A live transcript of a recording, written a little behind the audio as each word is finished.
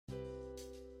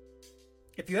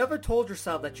If you ever told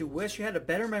yourself that you wish you had a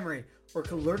better memory or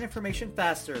could learn information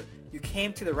faster, you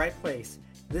came to the right place.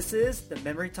 This is the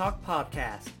Memory Talk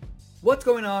Podcast. What's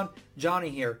going on?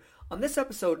 Johnny here. On this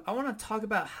episode, I want to talk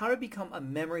about how to become a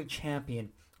memory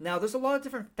champion. Now, there's a lot of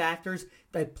different factors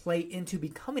that play into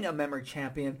becoming a memory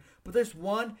champion, but there's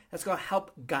one that's going to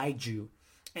help guide you.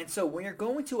 And so when you're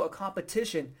going to a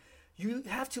competition, you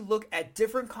have to look at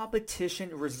different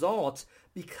competition results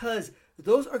because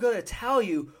those are going to tell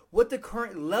you what the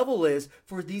current level is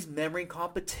for these memory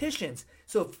competitions.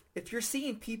 So if you're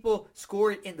seeing people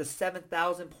score in the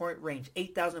 7,000 point range,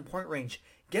 8,000 point range,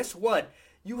 guess what?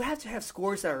 You have to have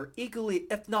scores that are equally,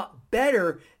 if not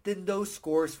better, than those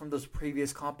scores from those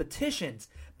previous competitions.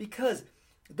 Because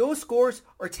those scores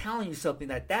are telling you something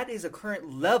that is a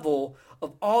current level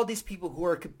of all these people who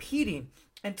are competing.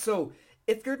 And so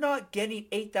if you're not getting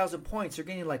 8,000 points, you're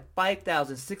getting like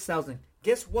 5,000, 6,000,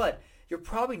 guess what? You're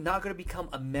probably not going to become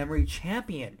a memory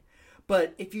champion.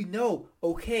 But if you know,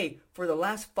 okay, for the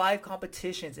last 5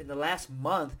 competitions in the last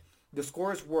month, the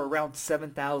scores were around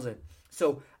 7,000.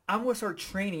 So I'm going to start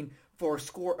training for a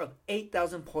score of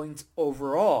 8,000 points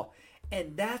overall.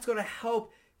 And that's going to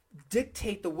help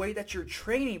dictate the way that you're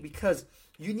training because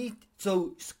you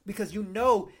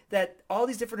know that all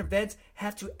these different events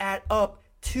have to add up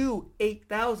to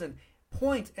 8,000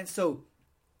 points. And so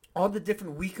all the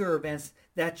different weaker events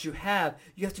that you have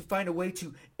to find a way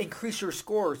to increase your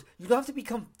scores. You don't have to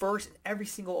become first in every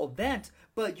single event,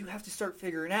 but you have to start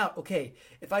figuring out, okay,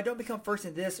 if I don't become first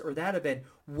in this or that event,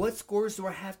 what scores do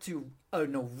I have to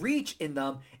reach in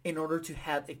them in order to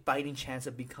have a fighting chance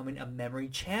of becoming a memory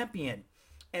champion?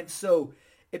 And so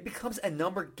it becomes a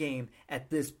number game at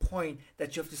this point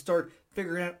that you have to start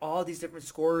figuring out all these different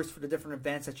scores for the different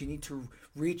events that you need to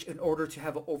reach in order to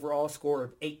have an overall score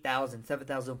of 8,000,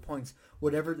 7,000 points,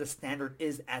 whatever the standard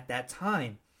is at that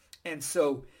time. And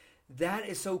so that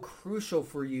is so crucial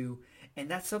for you.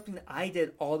 And that's something that I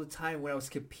did all the time when I was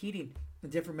competing in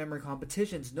different memory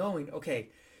competitions, knowing,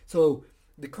 okay, so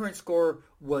the current score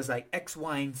was like X,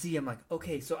 Y, and Z. I'm like,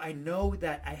 okay, so I know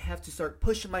that I have to start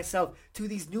pushing myself to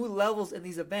these new levels in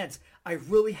these events. I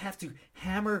really have to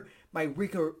hammer my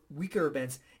weaker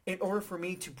events in order for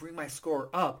me to bring my score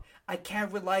up. I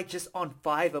can't rely just on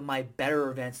 5 of my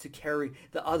better events to carry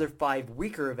the other 5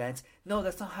 weaker events. No,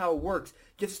 that's not how it works.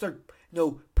 You have to start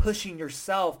pushing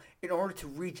yourself in order to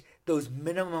reach those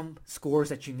minimum scores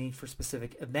that you need for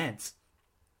specific events.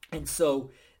 And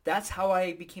so that's how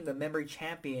I became the memory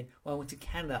champion when I went to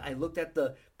Canada. I looked at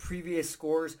the previous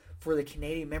scores for the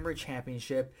Canadian Memory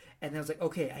Championship, and I was like,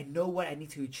 okay, I know what I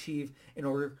need to achieve in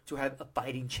order to have a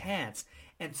fighting chance.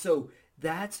 And so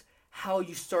that's how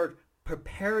you start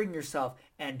preparing yourself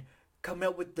and coming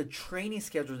up with the training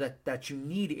schedule that you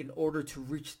need in order to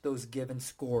reach those given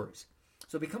scores.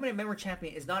 So becoming a memory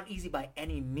champion is not easy by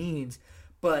any means,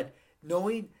 but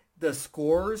knowing the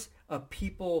scores of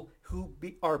people who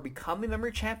are becoming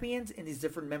memory champions in these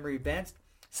different memory events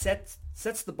sets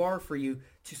the bar for you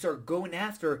to start going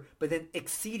after, but then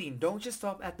exceeding. Don't just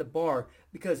stop at the bar,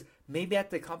 because maybe at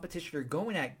the competition you're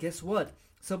going at, guess what?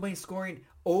 Somebody's scoring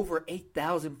over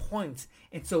 8,000 points.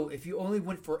 And so if you only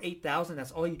went for 8,000,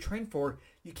 that's all you train for,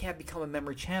 you can't become a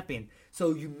memory champion.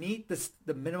 So you meet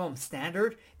the minimum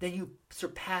standard, then you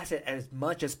surpass it as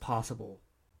much as possible.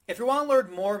 If you want to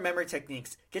learn more memory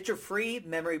techniques, get your free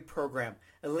memory program.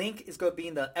 A link is going to be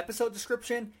in the episode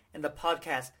description and the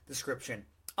podcast description.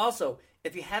 Also,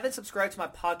 if you haven't subscribed to my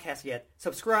podcast yet,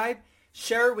 subscribe,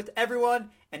 share it with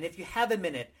everyone, and if you have a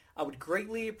minute, I would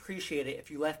greatly appreciate it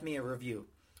if you left me a review.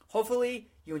 Hopefully,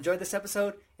 you enjoyed this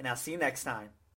episode, and I'll see you next time.